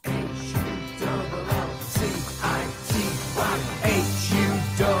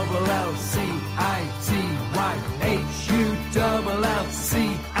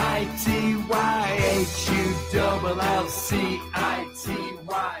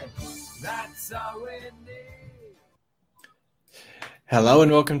That's all we need. Hello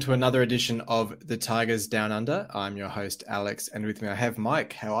and welcome to another edition of the Tigers Down Under. I'm your host, Alex, and with me I have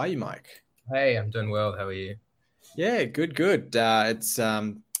Mike. How are you, Mike? Hey, I'm doing well. How are you? Yeah, good. It's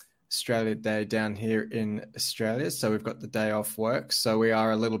Australia Day down here in Australia, so we've got the day off work. So we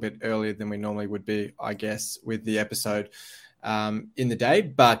are a little bit earlier than we normally would be, I guess, with the episode in the day.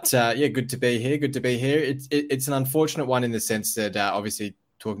 But good to be here. It's an unfortunate one in the sense that obviously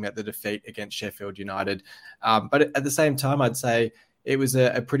talking about the defeat against Sheffield United. But at the same time, I'd say it was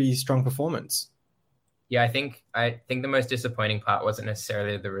a pretty strong performance. Yeah, I think the most disappointing part wasn't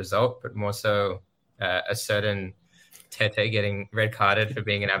necessarily the result, but more so a certain Tete getting red carded for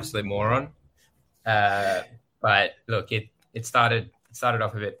being an absolute moron. But look, it started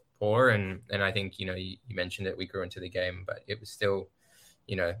off a bit poor, and I think you mentioned it. We grew into the game, but it was still,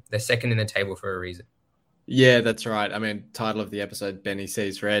 they're second in the table for a reason. Yeah, that's right. I mean, title of the episode, Benny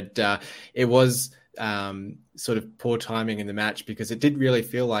Sees Red. It was sort of poor timing in the match because it did really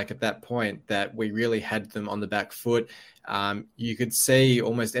feel like at that point that we really had them on the back foot. You could see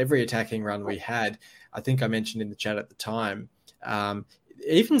almost every attacking run we had. I think I mentioned in the chat at the time,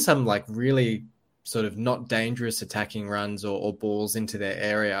 even some like really sort of not dangerous attacking runs or balls into their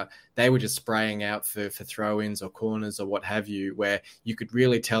area, they were just spraying out for throw-ins or corners or what have you, where you could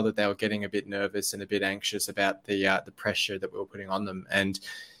really tell that they were getting a bit nervous and a bit anxious about the pressure that we were putting on them. And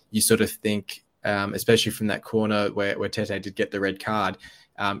you sort of think, especially from that corner where Tete did get the red card,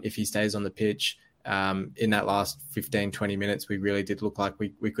 if he stays on the pitch in that last 15, 20 minutes, we really did look like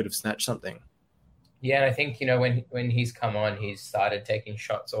we could have snatched something. Yeah, and I think, when he's come on, he's started taking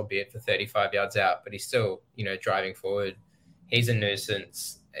shots, albeit for 35 yards out, but he's still, driving forward. He's a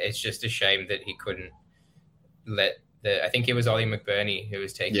nuisance. It's just a shame that he couldn't let I think it was Ollie McBurney who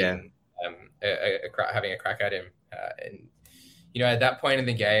was taking having a crack at him. And at that point in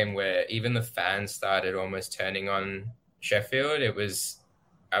the game where even the fans started almost turning on Sheffield, it was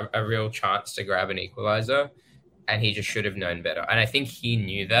a real chance to grab an equalizer. And he just should have known better. And I think he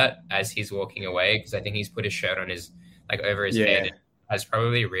knew that as he's walking away, because I think he's put his shirt on over his head and has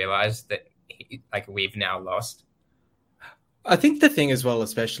probably realized that we've now lost. I think the thing as well,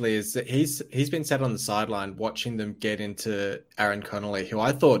 especially, is that he's been sat on the sideline watching them get into Aaron Connolly, who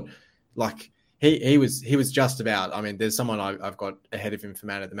I thought he was just about. I mean, there's someone I've got ahead of him for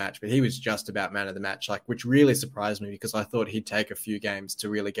man of the match, but he was just about man of the match, which really surprised me because I thought he'd take a few games to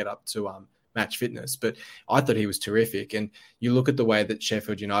really get up to match fitness, but I thought he was terrific. And you look at the way that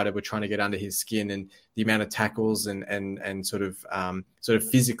Sheffield United were trying to get under his skin and the amount of tackles and sort of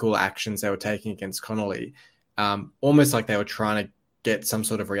physical actions they were taking against Connolly, almost like they were trying to get some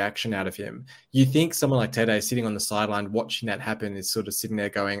sort of reaction out of him. You think someone like Tete sitting on the sideline watching that happen is sort of sitting there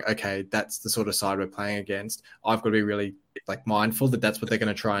going, okay, that's the sort of side we're playing against. I've got to be really mindful that that's what they're going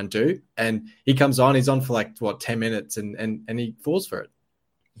to try and do. And he comes on, he's on for 10 minutes and he falls for it.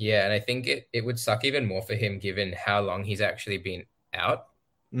 Yeah, and I think it would suck even more for him given how long he's actually been out.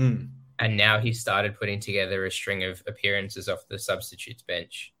 And now he's started putting together a string of appearances off the substitutes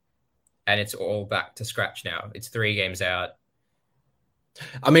bench. And it's all back to scratch now. It's 3 games out.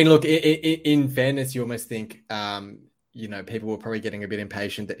 I mean, look, in fairness, you almost think, people were probably getting a bit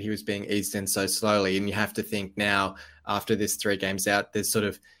impatient that he was being eased in so slowly. And you have to think now, after this 3 games out, there's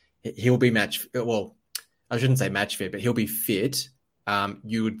he'll be I shouldn't say match fit, but he'll be fit.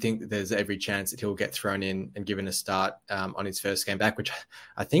 You would think that there's every chance that he'll get thrown in and given a start on his first game back, which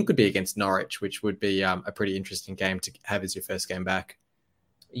I think would be against Norwich, which would be a pretty interesting game to have as your first game back.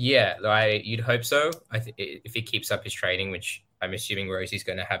 Yeah, you'd hope so. If he keeps up his training, which I'm assuming Rosie's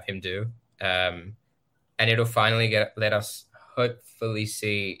going to have him do, and it'll finally let us hopefully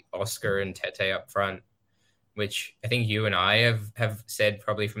see Oscar and Tete up front, which I think you and I have said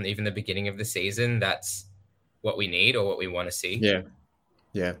probably from even the beginning of the season, that's what we need or what we want to see.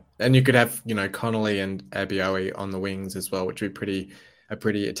 Yeah. And you could have, Connolly and Abioe on the wings as well, which would be a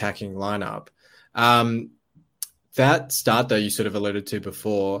pretty attacking lineup. That start, though, you sort of alluded to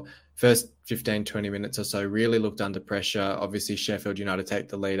before, first 15, 20 minutes or so really looked under pressure. Obviously, Sheffield United take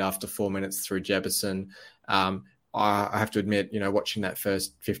the lead after 4 minutes through Jefferson. I have to admit, watching that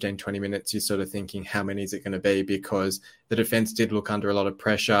first 15, 20 minutes, you're sort of thinking, how many is it going to be? Because the defense did look under a lot of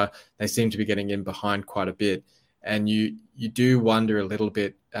pressure. They seem to be getting in behind quite a bit. And you do wonder a little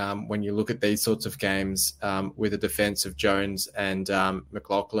bit when you look at these sorts of games with the defense of Jones and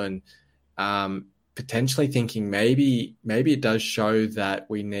McLaughlin, potentially thinking maybe it does show that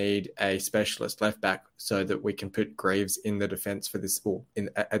we need a specialist left back so that we can put Greaves in the defense for this, or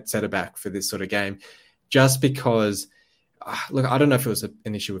at centre back for this sort of game. Just because, look, I don't know if it was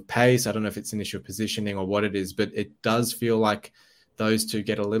an issue of pace. I don't know if it's an issue of positioning or what it is, but it does feel like those two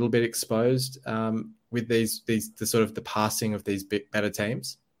get a little bit exposed with the sort of the passing of these better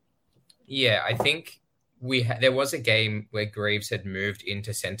teams? Yeah, I think there was a game where Greaves had moved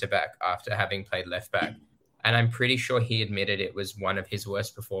into centre back after having played left back, and I'm pretty sure he admitted it was one of his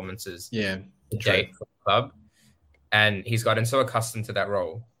worst performances to date for the club, and he's gotten so accustomed to that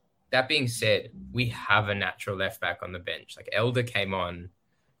role. That being said, we have a natural left back on the bench. Like Elder came on,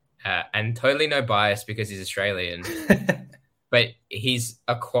 and totally no bias because he's Australian, but he's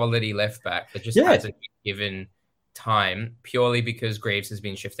a quality left back that just hasn't been given time purely because Greaves has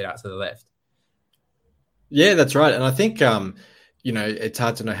been shifted out to the left. Yeah, that's right. And I think, it's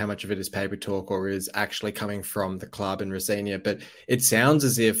hard to know how much of it is paper talk or is actually coming from the club and Rosenior, but it sounds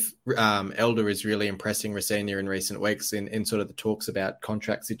as if Elder is really impressing Rosenior in recent weeks in sort of the talks about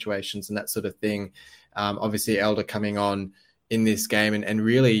contract situations and that sort of thing. Obviously, Elder coming on in this game and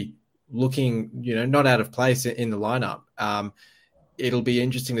really looking, not out of place in the lineup. It'll be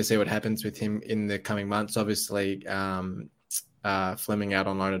interesting to see what happens with him in the coming months. Obviously, Fleming out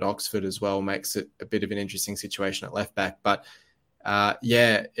on loan at Oxford as well makes it a bit of an interesting situation at left back. But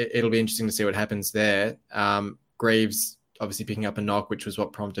it'll be interesting to see what happens there. Greaves obviously picking up a knock, which was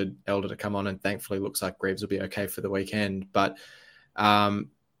what prompted Elder to come on, and thankfully looks like Greaves will be okay for the weekend. But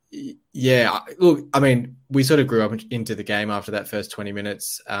look, I mean, we sort of grew up into the game after that first 20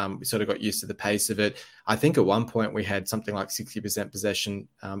 minutes. We sort of got used to the pace of it. I think at one point we had something like 60% possession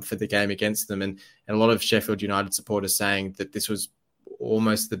for the game against them. And a lot of Sheffield United supporters saying that this was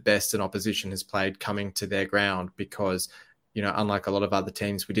almost the best an opposition has played coming to their ground because, unlike a lot of other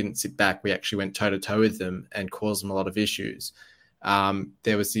teams, we didn't sit back. We actually went toe-to-toe with them and caused them a lot of issues.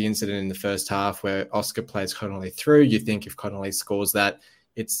 There was the incident in the first half where Oscar plays Connolly through. You think if Connolly scores that,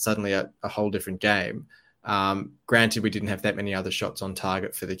 it's suddenly a whole different game. Granted, we didn't have that many other shots on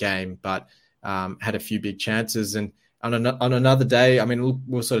target for the game, but had a few big chances. And on another day, I mean,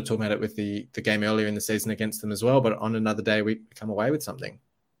 we'll sort of talk about it with the game earlier in the season against them as well, but on another day, we come away with something.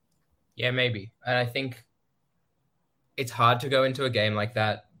 Yeah, maybe. And I think it's hard to go into a game like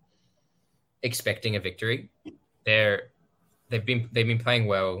that expecting a victory. They've been playing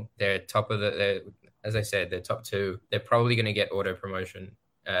well. They're top of as I said, they're top two. They're probably going to get auto promotion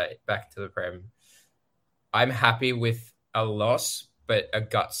back to the Prem. I'm happy with a loss, but a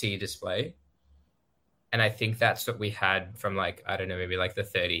gutsy display. And I think that's what we had from maybe the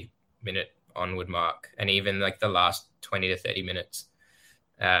 30-minute onward mark and even the last 20 to 30 minutes.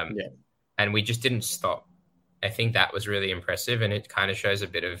 And we just didn't stop. I think that was really impressive, and it kind of shows a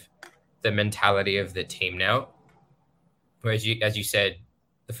bit of the mentality of the team now. Whereas, as you said,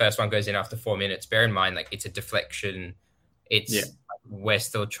 the first one goes in after 4 minutes. Bear in mind, it's a deflection. We're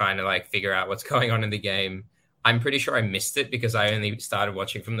still trying to figure out what's going on in the game. I'm pretty sure I missed it because I only started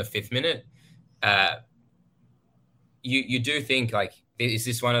watching from the 5th minute. You do think is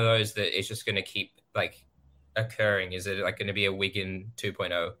this one of those that is just going to keep occurring? Is it going to be a Wigan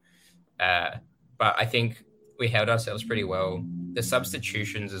 2.0? But I think we held ourselves pretty well. The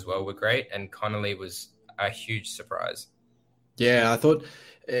substitutions as well were great, and Connolly was a huge surprise. Yeah, I thought,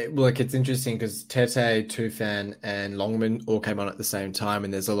 it's interesting because Tete, Tufan, and Longman all came on at the same time,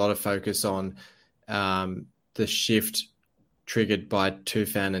 and there's a lot of focus on the shift triggered by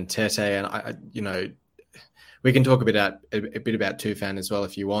Tufan and Tete. And we can talk a bit about Tufan as well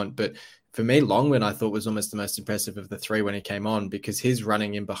if you want, but for me, Longman I thought was almost the most impressive of the three when he came on because his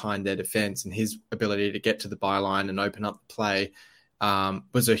running in behind their defence and his ability to get to the byline and open up the play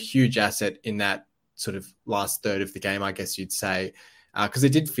was a huge asset in that sort of last third of the game, I guess you'd say, because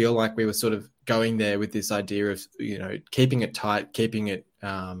it did feel like we were sort of going there with this idea of, keeping it tight, keeping it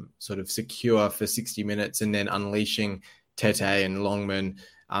sort of secure for 60 minutes and then unleashing Tete and Longman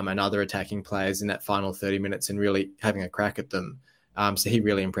and other attacking players in that final 30 minutes and really having a crack at them. So he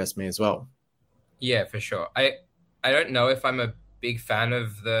really impressed me as well. Yeah, for sure. I don't know if I'm a big fan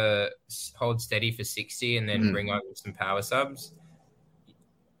of the hold steady for 60 and then bring on some power subs.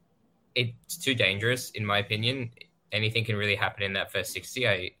 It's too dangerous, in my opinion. Anything can really happen in that first 60.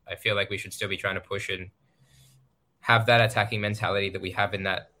 I feel like we should still be trying to push and have that attacking mentality that we have in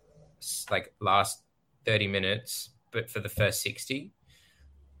that last 30 minutes, but for the first 60.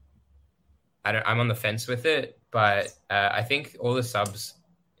 I'm on the fence with it, but I think all the subs,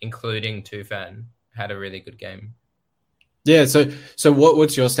 including Tufan, had a really good game. Yeah, so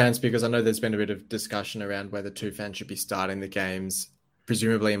what's your stance? Because I know there's been a bit of discussion around whether Tufan should be starting the games,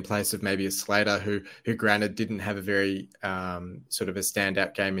 presumably in place of maybe a Slater, who granted didn't have a very sort of a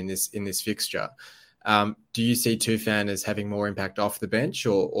standout game in this fixture. Do you see Tufan as having more impact off the bench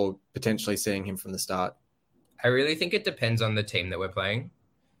or potentially seeing him from the start? I really think it depends on the team that we're playing.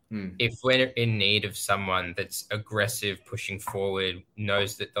 if we're in need of someone that's aggressive, pushing forward,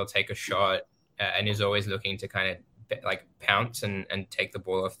 knows that they'll take a shot, and is always looking to kind of like pounce and take the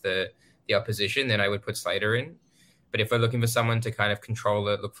ball off the opposition, then I would put Slater in. But if we're looking for someone to kind of control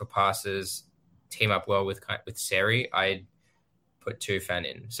it, look for passes, team up well with Seri, I'd put Tufan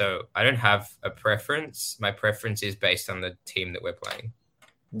in. So I don't have a preference. My preference is based on the team that we're playing.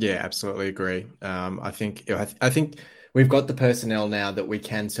 Yeah, absolutely agree. I think we've got the personnel now that we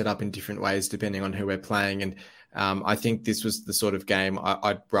can set up in different ways depending on who we're playing. And I think this was the sort of game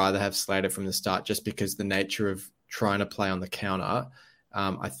I'd rather have Slater from the start, just because the nature of trying to play on the counter.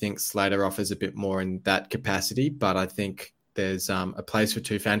 I think Slater offers a bit more in that capacity, but I think there's a place for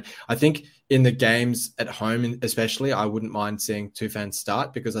Tufan. I think in the games at home, especially, I wouldn't mind seeing Tufan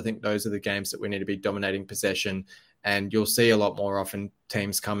start, because I think those are the games that we need to be dominating possession. And you'll see a lot more often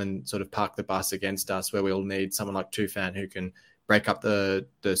teams come and sort of park the bus against us, where we'll need someone like Tufan who can break up the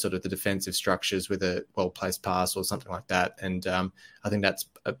sort of the defensive structures with a well-placed pass or something like that. And I think that's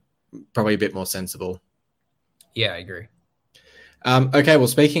probably a bit more sensible. Yeah, I agree. Okay, well,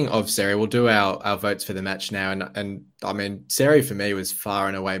 speaking of Seri, we'll do our votes for the match now. And I mean, Seri for me was far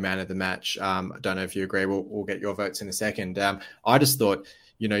and away man of the match. I don't know if you agree. We'll get your votes in a second. I just thought,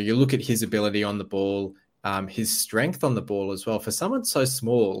 you look at his ability on the ball, his strength on the ball as well. For someone so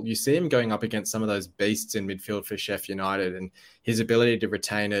small, you see him going up against some of those beasts in midfield for Sheffield United, and his ability to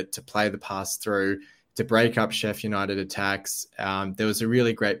retain it, to play the pass through, to break up Sheffield United attacks. There was a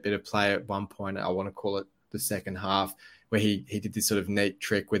really great bit of play at one point, I want to call it the second half, where he did this sort of neat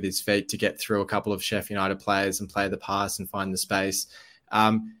trick with his feet to get through a couple of Sheffield United players and play the pass and find the space.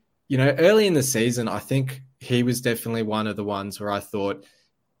 Early in the season, I think he was definitely one of the ones where I thought,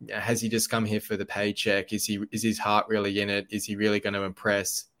 has he just come here for the paycheck? Is his heart really in it? Is he really going to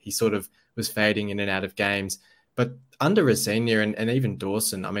impress? He sort of was fading in and out of games. But under Rosenior and even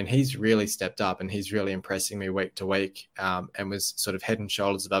Dawson, I mean, he's really stepped up and he's really impressing me week to week, and was sort of head and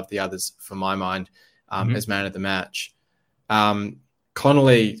shoulders above the others, for my mind, as man of the match.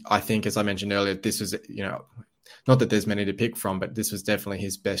 Connolly, I think, as I mentioned earlier, this was, not that there's many to pick from, but this was definitely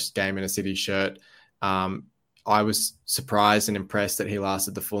his best game in a City shirt. I was surprised and impressed that he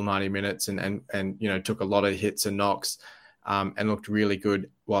lasted the full 90 minutes and took a lot of hits and knocks, and looked really good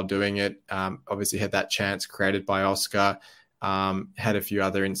while doing it. Obviously had that chance created by Oscar, had a few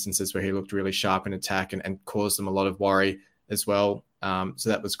other instances where he looked really sharp in attack and caused them a lot of worry as well. So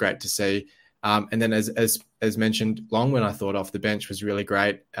that was great to see. And then as mentioned, Longman, I thought off the bench was really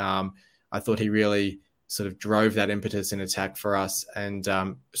great. I thought he really sort of drove that impetus in attack for us, and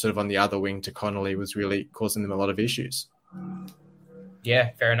sort of on the other wing to Connolly was really causing them a lot of issues.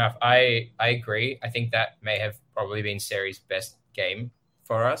 Yeah, fair enough. I agree. I think that may have probably been Seri's best game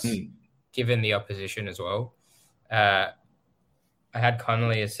for us, given the opposition as well. I had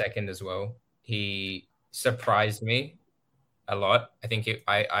Connolly as second as well. He surprised me a lot. I think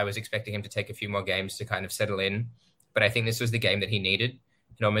I was expecting him to take a few more games to kind of settle in, but I think this was the game that he needed,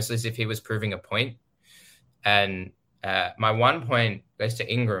 almost as if he was proving a point. And my 1 point goes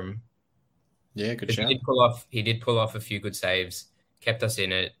to Ingram. Yeah, good shout. He did pull off a few good saves, kept us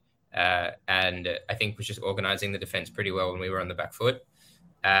in it, and I think was just organising the defence pretty well when we were on the back foot.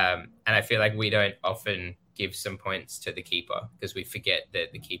 And I feel like we don't often give some points to the keeper because we forget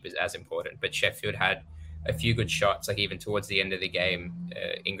that the keeper's as important. But Sheffield had a few good shots, like even towards the end of the game,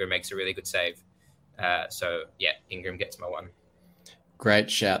 Ingram makes a really good save. So yeah, Ingram gets my 1.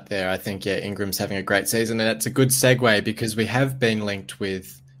 Great shout there. I think, Ingram's having a great season, and it's a good segue because we have been linked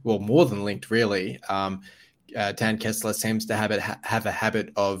with, well, more than linked really. Dan Kessler seems to have a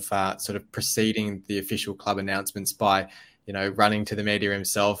habit of sort of preceding the official club announcements by, running to the media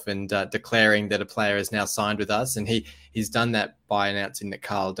himself and declaring that a player is now signed with us. And he's done that by announcing that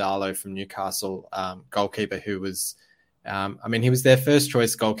Carl Darlow from Newcastle, goalkeeper who was, he was their first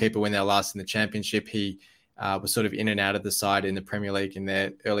choice goalkeeper when they were last in the Championship. He was sort of in and out of the side in the Premier League in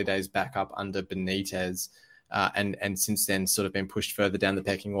their early days back up under Benitez. And since then sort of been pushed further down the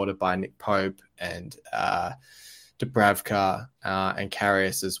pecking order by Nick Pope and Dubravka and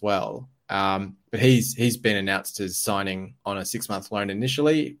Karius as well. But he's been announced as signing on a 6-month loan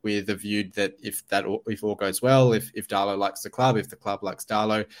initially, with a view that if all goes well, if Darlow likes the club, if the club likes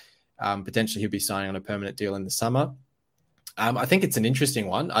Darlow, potentially he'll be signing on a permanent deal in the summer. I think it's an interesting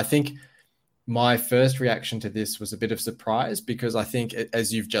one. I think my first reaction to this was a bit of surprise because I think,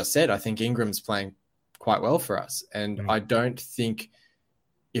 as you've just said, I think Ingram's playing quite well for us. And I don't think,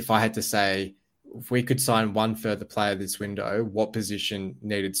 if I had to say, if we could sign one further player this window, what position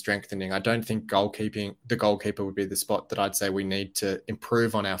needed strengthening? I don't think the goalkeeper would be the spot that I'd say we need to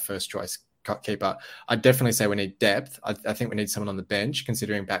improve on our first choice keeper. I'd definitely say we need depth. I think we need someone on the bench,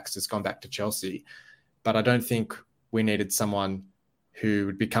 considering Baxter's gone back to Chelsea. But I don't think we needed someone who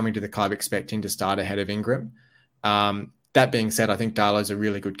would be coming to the club expecting to start ahead of Ingram. That being said, I think Darlow's a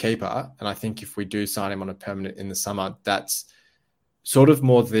really good keeper. And I think if we do sign him on a permanent in the summer, that's sort of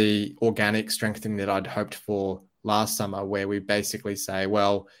more the organic strengthening that I'd hoped for last summer, where we basically say,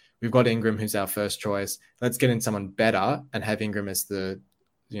 well, we've got Ingram, who's our first choice. Let's get in someone better and have Ingram as the,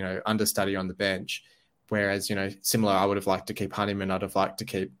 understudy on the bench. Whereas, similar, I would have liked to keep Honeyman. I'd have liked to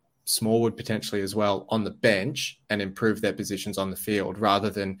keep Smallwood potentially as well on the bench and improve their positions on the field, rather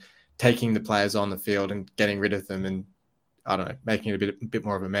than taking the players on the field and getting rid of them and, I don't know, making it a bit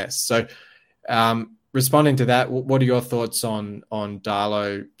more of a mess. So responding to that, what are your thoughts on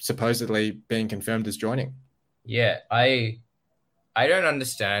Darlow supposedly being confirmed as joining? Yeah, I don't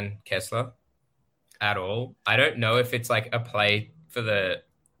understand Kessler at all. I don't know if it's like a play for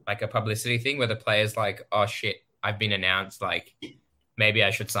a publicity thing where the player's like, oh shit, I've been announced, like maybe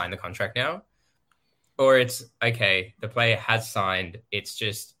I should sign the contract now. Or it's okay, the player has signed. It's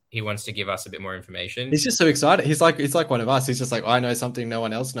just he wants to give us a bit more information. He's just so excited. He's like one of us. He's just like, I know something no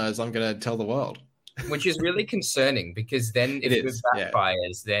one else knows. I'm going to tell the world. Which is really concerning, because then if it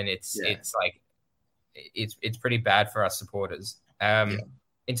backfires, then it's like it's pretty bad for us supporters.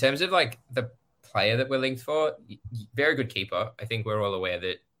 In terms of like the player that we're linked for, very good keeper. I think we're all aware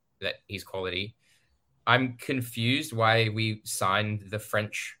that he's quality. I'm confused why we signed the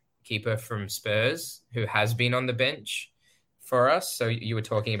French keeper from Spurs who has been on the bench for us. So you were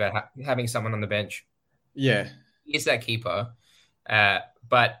talking about having someone on the bench. Yeah. He's that keeper.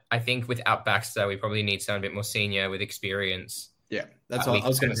 But I think without Baxter, we probably need someone a bit more senior with experience. Yeah, that's what I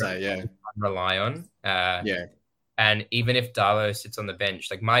was going to say. Yeah, rely on. And even if Darlow sits on the bench,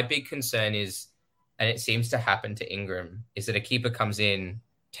 like my big concern is, and it seems to happen to Ingram, is that a keeper comes in,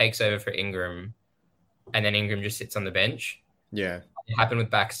 takes over for Ingram, and then Ingram just sits on the bench. Yeah, it happened with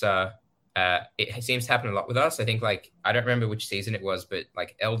Baxter. It seems to happen a lot with us. I think I don't remember which season it was, but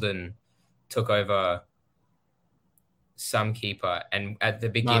Eldon took over some keeper, and at the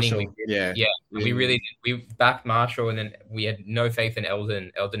beginning we backed Marshall, and then we had no faith in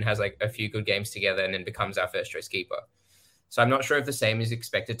Eldon. Eldon has a few good games together and then becomes our first choice keeper. So I'm not sure if the same is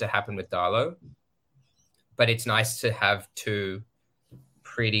expected to happen with Darlow, but it's nice to have two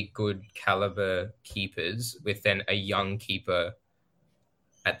pretty good caliber keepers with then a young keeper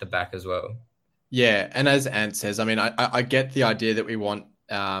at the back as well. Yeah, and as Ant says, I mean, I get the idea that we want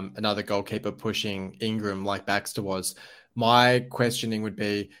another goalkeeper pushing Ingram like Baxter was. My questioning would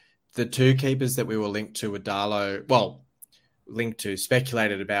be the two keepers that we were linked to with Darlow,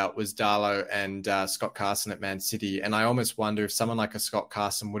 speculated about was Darlow and Scott Carson at Man City. And I almost wonder if someone like a Scott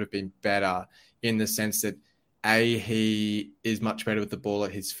Carson would have been better, in the sense that he is much better with the ball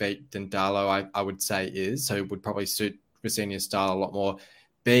at his feet than Darlow, I would say is. So it would probably suit Rosenior's style a lot more.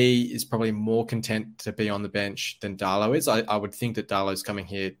 B is probably more content to be on the bench than Darlow is. I would think that Darlow's coming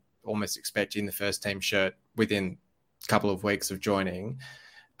here almost expecting the first team shirt within a couple of weeks of joining.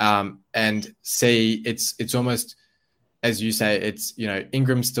 And C, it's almost, as you say, it's,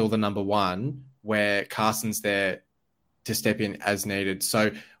 Ingram's still the number one, where Carson's there to step in as needed.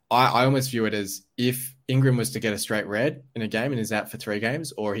 So I almost view it as, if Ingram was to get a straight red in a game and is out for 3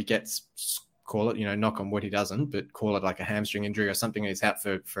 games, or he gets, call it, knock on wood he doesn't, but call it like a hamstring injury or something, and he's out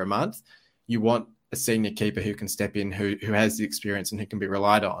for a month, you want a senior keeper who can step in, who has the experience and who can be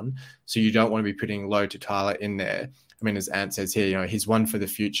relied on. So you don't want to be putting Lowe to Tyler in there. I mean, as Ant says here, he's one for the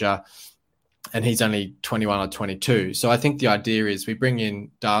future and he's only 21 or 22. So I think the idea is we bring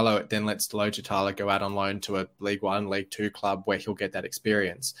in Darlow, it then lets Lowe to Tyler go out on loan to a League One, League Two club where he'll get that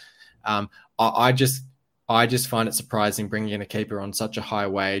experience. I just find it surprising bringing in a keeper on such a high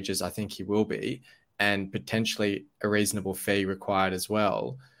wage as I think he will be, and potentially a reasonable fee required as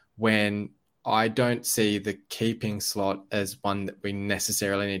well, when I don't see the keeping slot as one that we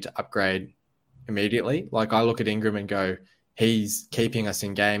necessarily need to upgrade immediately. Like, I look at Ingram and go, he's keeping us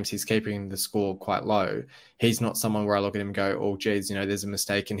in games. He's keeping the score quite low. He's not someone where I look at him and go, oh, geez, there's a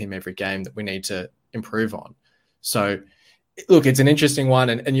mistake in him every game that we need to improve on. So, look, it's an interesting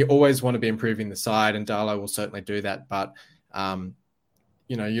one, and you always want to be improving the side, and Darlow will certainly do that. But,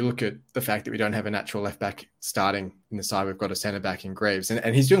 you look at the fact that we don't have a natural left back starting in the side. We've got a centre back in Greaves,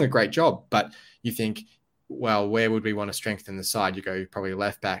 and he's doing a great job. But you think, well, where would we want to strengthen the side? You go probably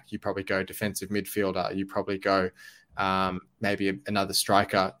left back. You probably go defensive midfielder. You probably go maybe another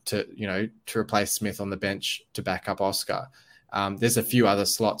striker to replace Smith on the bench to back up Oscar. There's a few other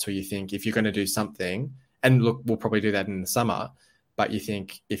slots where you think if you're going to do something, and look, we'll probably do that in the summer, but you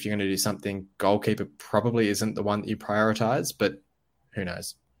think if you're going to do something, goalkeeper probably isn't the one that you prioritize, but who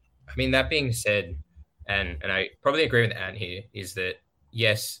knows? I mean, that being said, and I probably agree with Ant here, is that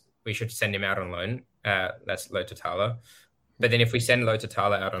yes, we should send him out on loan. That's Lo Tatala. But then if we send Lo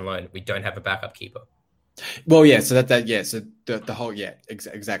Tatala out on loan, we don't have a backup keeper. Well, yeah. So so the whole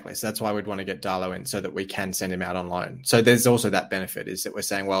exactly. So that's why we'd want to get Darlow in so that we can send him out on loan. So there's also that benefit is that we're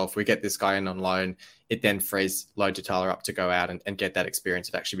saying, well, if we get this guy in on loan, it then frees Lo Tatala up to go out and get that experience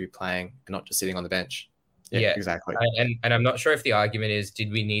of actually be playing and not just sitting on the bench. Yeah, exactly. And I'm not sure if the argument is, did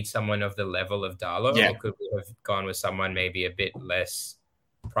we need someone of the level of Darlow, or could we have gone with someone maybe a bit less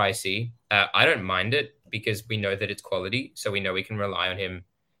pricey? I don't mind it because we know that it's quality, so we know we can rely on him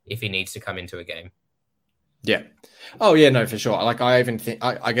if he needs to come into a game. Yeah. Oh, yeah, no, for sure. Like, I even think,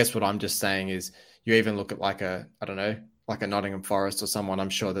 I guess what I'm just saying is you even look at like a Nottingham Forest or someone, I'm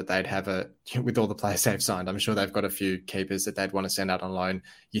sure that they'd have with all the players they've signed, I'm sure they've got a few keepers that they'd want to send out on loan.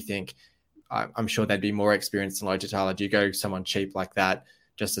 You think, I'm sure they'd be more experienced than Lo Tatala. Do you go someone cheap like that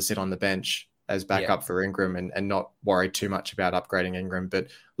just to sit on the bench as backup for Ingram and not worry too much about upgrading Ingram? But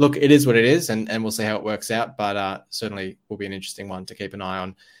look, it is what it is, and we'll see how it works out. But certainly will be an interesting one to keep an eye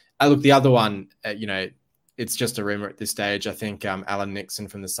on. Look, the other one, it's just a rumor at this stage. I think Alan Nixon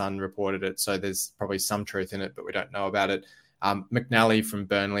from The Sun reported it, so there's probably some truth in it, but we don't know about it. McNally from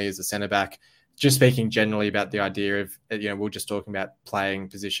Burnley is a centre-back. Just speaking generally about the idea of, we're just talking about playing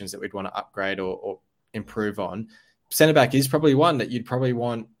positions that we'd want to upgrade or improve on. Centre-back is probably one that you'd probably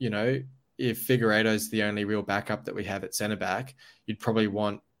want, if Figueiredo's the only real backup that we have at centre-back, you'd probably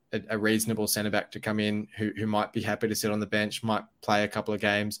want a reasonable centre-back to come in who might be happy to sit on the bench, might play a couple of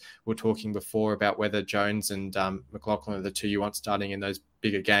games. We were talking before about whether Jones and McLaughlin are the two you want starting in those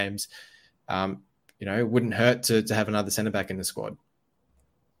bigger games. It wouldn't hurt to have another centre-back in the squad.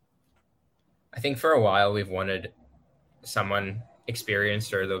 I think for a while we've wanted someone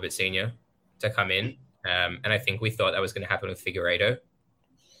experienced or a little bit senior to come in. And I think we thought that was going to happen with Figueiredo,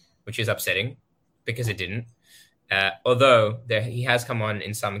 which is upsetting because it didn't. Although he has come on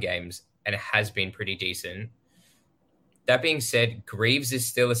in some games and it has been pretty decent. That being said, Greaves is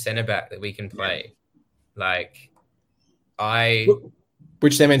still a centre-back that we can play.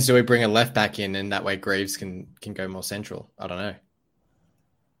 Which then means do we bring a left-back in and that way Greaves can go more central? I don't know.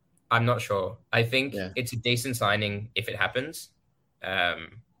 I'm not sure. I think it's a decent signing if it happens.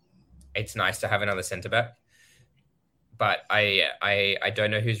 It's nice to have another centre-back. But I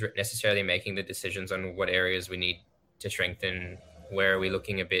don't know who's necessarily making the decisions on what areas we need to strengthen. Where are we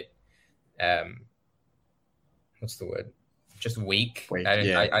looking a bit, what's the word? Just weak.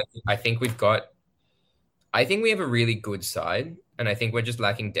 I think we have a really good side, and I think we're just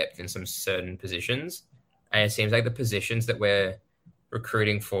lacking depth in some certain positions. And it seems like the positions that we're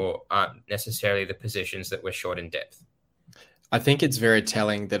recruiting for aren't necessarily the positions that we're short in depth. I think it's very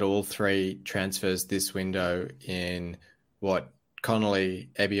telling that all three transfers this window in Connolly,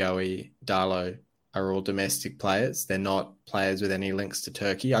 Ebioe, Darlow are all domestic players. They're not players with any links to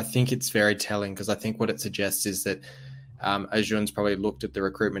Turkey. I think it's very telling because I think what it suggests is that Ajun's probably looked at the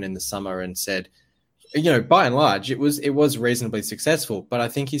recruitment in the summer and said, by and large, it was reasonably successful, but I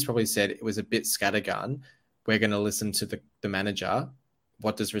think he's probably said it was a bit scattergun. We're going to listen to the manager.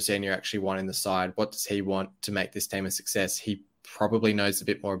 What does Rosenior actually want in the side? What does he want to make this team a success? He probably knows a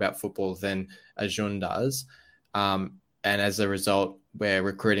bit more about football than Ajun does. And as a result, we're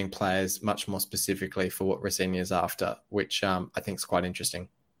recruiting players much more specifically for what Rosenior's after, which I think is quite interesting.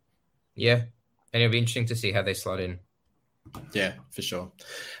 Yeah, and it'll be interesting to see how they slot in. Yeah, for sure.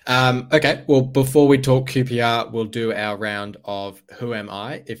 Okay, well, before we talk QPR, we'll do our round of Who Am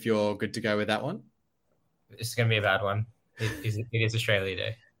I, if you're good to go with that one. It's going to be a bad one. It is Australia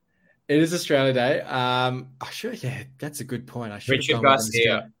Day. It is Australia Day. That's a good point. Richard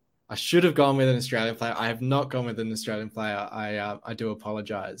Garcia. I should have gone with an Australian player. I have not gone with an Australian player. I do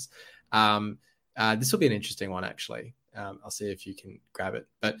apologise. This will be an interesting one, actually. I'll see if you can grab it.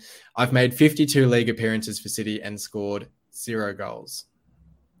 But I've made 52 league appearances for City and scored 0 goals.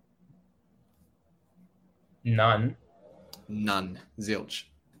 None. Zilch.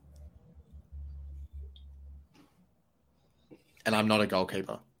 And I'm not a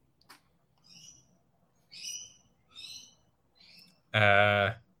goalkeeper.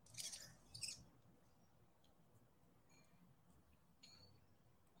 Yeah,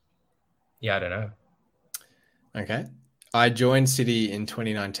 I don't know. Okay. I joined City in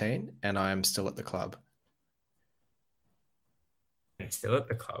 2019 and I am still at the club. Still at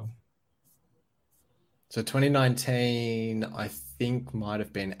the club? So 2019, I think might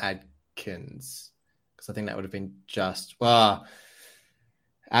have been Adkins. Because I think that would have been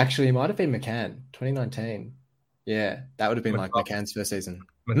actually, it might have been McCann, 2019. Yeah, that would have been like McCann's first season.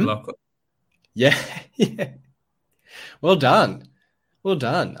 McLaughlin. Yeah. Well done. Well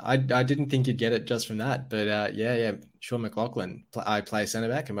done. I didn't think you'd get it just from that, but yeah. Sean McLaughlin. I play centre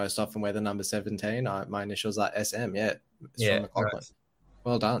back and most often wear the number 17. My initials are SM. Yeah, Sean McLaughlin. Nice.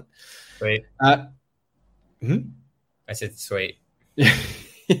 Well done. Sweet. Hmm? I said sweet.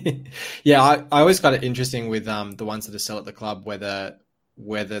 Yeah, I always got it interesting with the ones that are still at the club, whether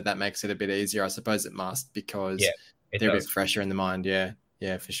that makes it a bit easier. I suppose it must because they're a bit fresher in the mind. Yeah,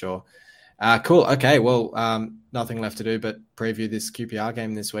 for sure. Cool. Okay. Well, nothing left to do but preview this QPR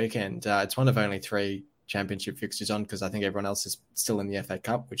game this weekend. It's one of only 3 championship fixtures on because I think everyone else is still in the FA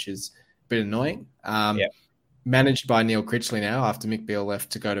Cup, which is a bit annoying. Managed by Neil Critchley now after Mick Beale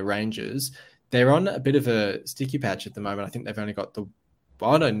left to go to Rangers. They're on a bit of a sticky patch at the moment. I think they've only got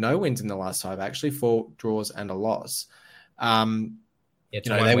no wins in the last 5, actually, 4 draws and a loss.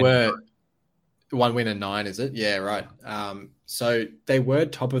 They were 1 win and 9, is it? Yeah, right. So they were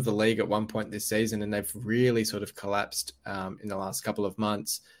top of the league at one point this season, and they've really sort of collapsed in the last couple of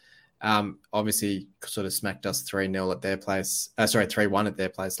months. Obviously, sort of smacked us 3-0 at their place. 3-1 at their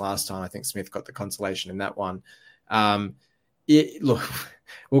place last time. I think Smith got the consolation in that one. Look,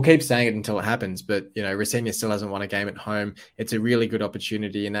 we'll keep saying it until it happens, but Rosenior still hasn't won a game at home. It's a really good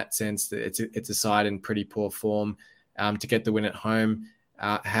opportunity in that sense that it's a side in pretty poor form to get the win at home.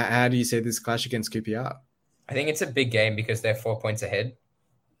 How do you see this clash against QPR? I think it's a big game because they're 4 points ahead.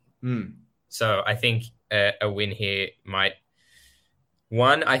 So I think a win here might.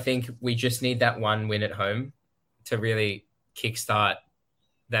 One, I think we just need that 1 win at home to really kickstart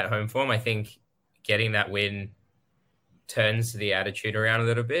that home form. I think getting that win turns the attitude around a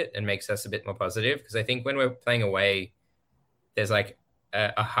little bit and makes us a bit more positive. Because I think when we're playing away, there's like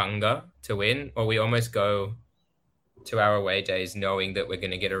a hunger to win, or we almost go to our away days knowing that we're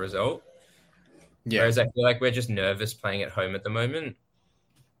going to get a result. Yeah. Whereas I feel like we're just nervous playing at home at the moment.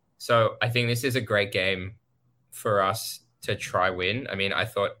 So I think this is a great game for us to try win. I mean, I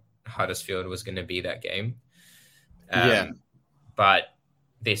thought Huddersfield was going to be that game. But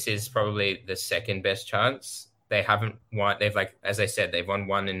this is probably the second best chance. They haven't won. They've as I said, they've won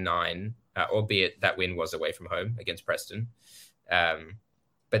 1 in 9, albeit that win was away from home against Preston.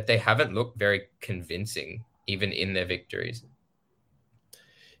 But they haven't looked very convincing, even in their victories.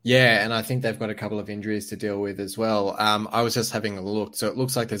 Yeah, and I think they've got a couple of injuries to deal with as well. I was just having a look. So it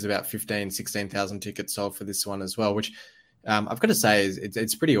looks like there's about 16,000 tickets sold for this one as well, which I've got to say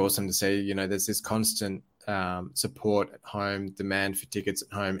it's pretty awesome to see. There's this constant support at home, demand for tickets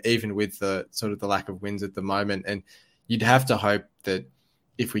at home, even with the sort of the lack of wins at the moment. And you'd have to hope that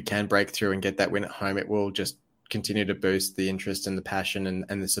if we can break through and get that win at home, it will just continue to boost the interest and the passion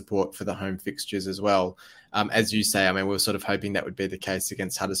and the support for the home fixtures as well. As you say, I mean, we were sort of hoping that would be the case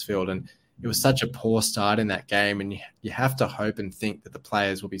against Huddersfield, and it was such a poor start in that game. And you have to hope and think that the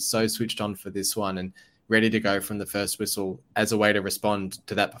players will be so switched on for this one and ready to go from the first whistle as a way to respond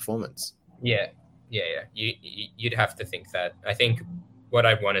to that performance. Yeah. You'd have to think that. I think what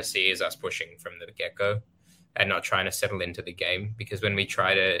I want to see is us pushing from the get-go and not trying to settle into the game, because when we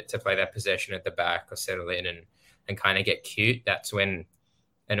try to play that possession at the back or settle in and kind of get cute, that's when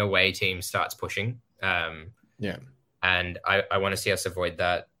an away team starts pushing. And I want to see us avoid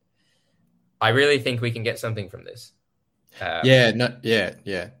that. I really think we can get something from this.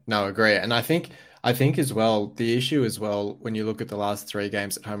 No, agree. And I think as well, the issue as well, when you look at the last 3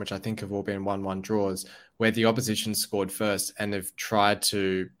 games at home, which I think have all been 1-1 draws, where the opposition scored first and they've tried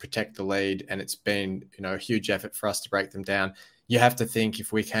to protect the lead, and it's been, a huge effort for us to break them down. You have to think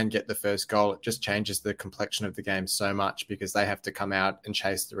if we can get the first goal, it just changes the complexion of the game so much, because they have to come out and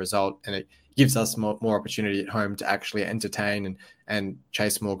chase the result, and it gives us more opportunity at home to actually entertain and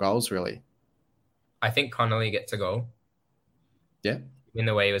chase more goals, really. I think Connolly gets a goal. Yeah. In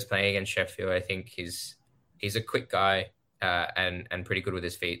the way he was playing against Sheffield, I think he's a quick guy and pretty good with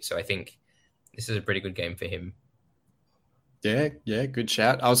his feet. So I think this is a pretty good game for him. Yeah, good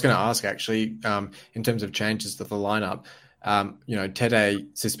shout. I was going to ask, actually, in terms of changes to the lineup,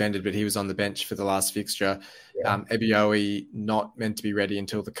 Tete suspended, but he was on the bench for the last fixture. Ebioi not meant to be ready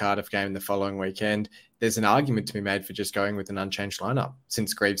until the Cardiff game the following weekend. There's an argument to be made for just going with an unchanged lineup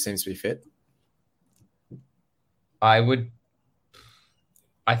since Greaves seems to be fit. I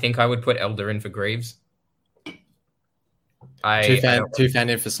think I would put Elder in for Greaves. Two fan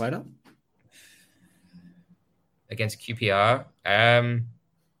in for Slater? Against QPR?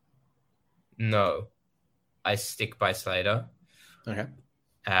 No. I stick by Slater. Okay.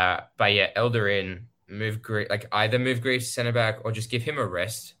 But yeah, Elder in, either move Greaves to centre back or just give him a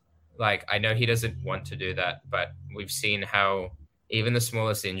rest. I know he doesn't want to do that, but we've seen how even the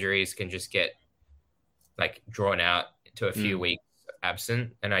smallest injuries can just get drawn out to a few weeks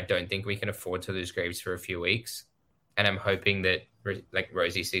absent, and I don't think we can afford to lose Greaves for a few weeks. and I'm hoping that like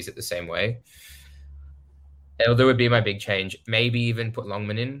Rosie sees it the same way. Elder would be my big change. Maybe even put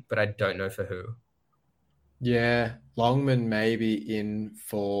Longman in, but I don't know for who. Yeah, Longman maybe in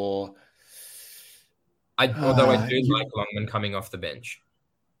for. Although I do like Longman coming off the bench.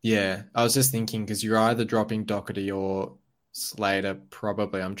 Yeah, I was just thinking because you're either dropping Doherty or Slater,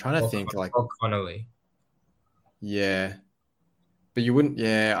 probably. I'm trying to think like. Or Connolly. Yeah. But you wouldn't,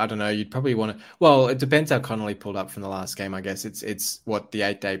 yeah, I don't know. You'd probably want to. Well, it depends how Connolly pulled up from the last game, I guess. It's what the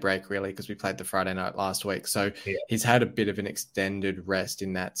 8-day break, really, because we played the Friday night last week. So he's had a bit of an extended rest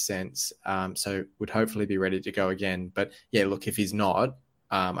in that sense. So would hopefully be ready to go again. But yeah, look, if he's not,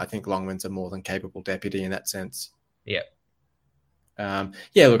 I think Longman's a more than capable deputy in that sense. Yeah.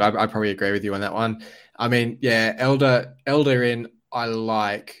 Yeah, look, I probably agree with you on that one. I mean, yeah, Elder in, I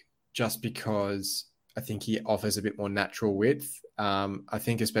like just because I think he offers a bit more natural width. I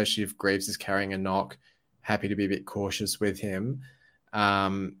think especially if Greaves is carrying a knock, happy to be a bit cautious with him.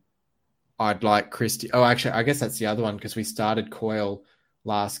 I'd like Christie. Oh, actually, I guess that's the other one because we started Coyle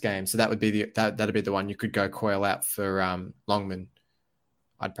last game, so that would be that'd be the one you could go Coyle out for Longman.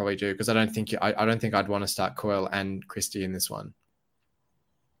 I'd probably do because I don't think I'd want to start Coyle and Christie in this one.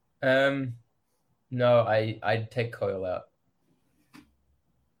 No, I'd take Coyle out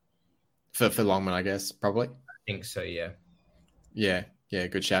for Longman, I guess probably. I think so. Yeah. Yeah,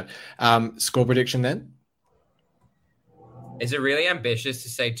 good shout. Score prediction then? Is it really ambitious to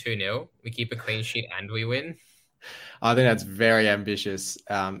say 2-0? We keep a clean sheet and we win? I think that's very ambitious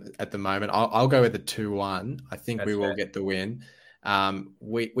at the moment. I'll go with a 2-1. I think we will get the win.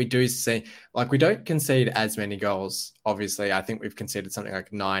 We do see, like, we don't concede as many goals. Obviously, I think we've conceded something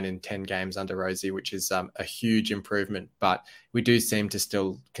like 9 in 10 games under Rosie, which is a huge improvement. But we do seem to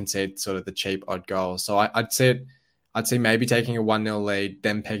still concede sort of the cheap odd goals. So I'd see maybe taking a 1-0 lead,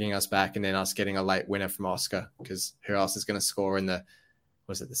 then pegging us back, and then us getting a late winner from Oscar, because who else is going to score in the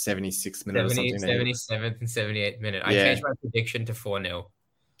 76th minute or something? 77th and 78th minute. I changed my prediction to 4-0.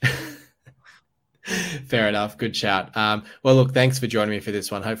 Fair enough. Good shout. Well, look, thanks for joining me for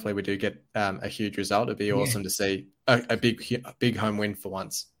this one. Hopefully we do get a huge result. It'd be awesome to see a big home win for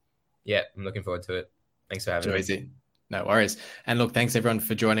once. Yeah, I'm looking forward to it. Thanks for having me. No worries. And look, thanks everyone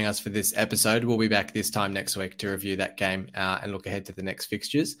for joining us for this episode. We'll be back this time next week to review that game and look ahead to the next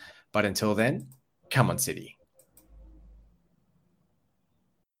fixtures. But until then, come on, City.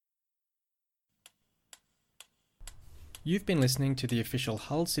 You've been listening to the official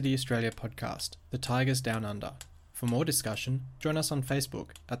Hull City Australia podcast, The Tigers Down Under. For more discussion, join us on Facebook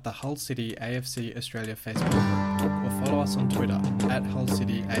at the Hull City AFC Australia Facebook group or follow us on Twitter at Hull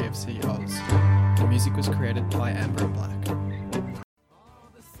City AFC Oz. The music was created by Amber and Black. All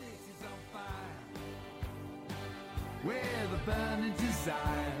the city's on fire, where the burning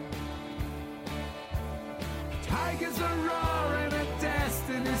desire. Tigers are roaring and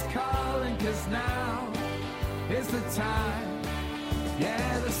destiny's calling, 'cause now is the time.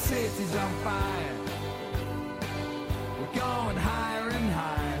 Yeah, the city's on fire, we're going higher and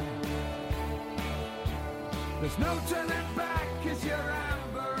higher. There's no turning